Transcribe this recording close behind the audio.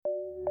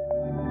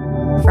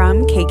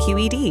from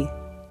KQED.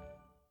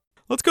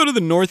 Let's go to the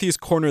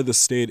northeast corner of the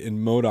state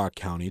in Modoc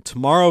County.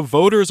 Tomorrow,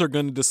 voters are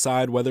going to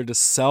decide whether to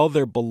sell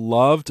their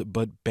beloved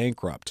but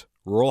bankrupt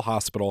rural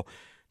hospital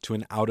to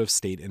an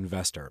out-of-state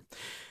investor.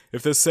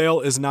 If the sale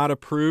is not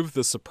approved,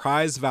 the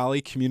Surprise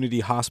Valley Community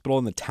Hospital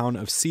in the town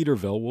of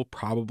Cedarville will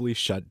probably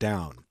shut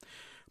down.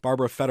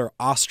 Barbara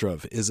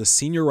Fetter-Ostrov is a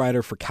senior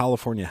writer for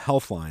California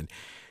Healthline,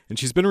 and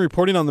she's been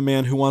reporting on the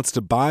man who wants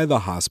to buy the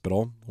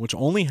hospital, which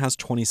only has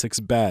 26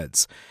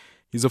 beds.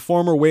 He's a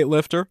former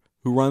weightlifter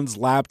who runs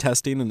lab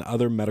testing and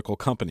other medical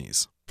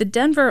companies. The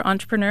Denver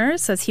entrepreneur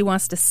says he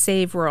wants to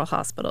save rural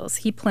hospitals.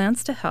 He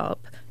plans to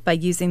help by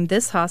using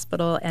this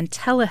hospital and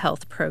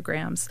telehealth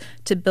programs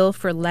to bill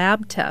for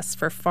lab tests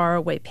for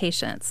faraway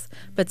patients.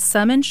 But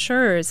some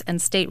insurers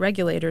and state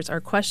regulators are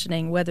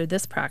questioning whether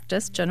this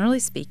practice, generally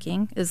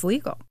speaking, is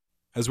legal.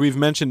 As we've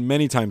mentioned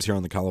many times here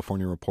on the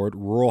California Report,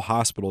 rural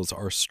hospitals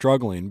are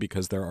struggling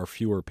because there are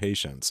fewer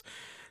patients.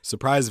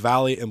 Surprise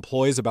Valley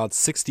employs about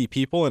 60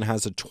 people and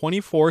has a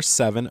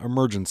 24/7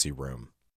 emergency room.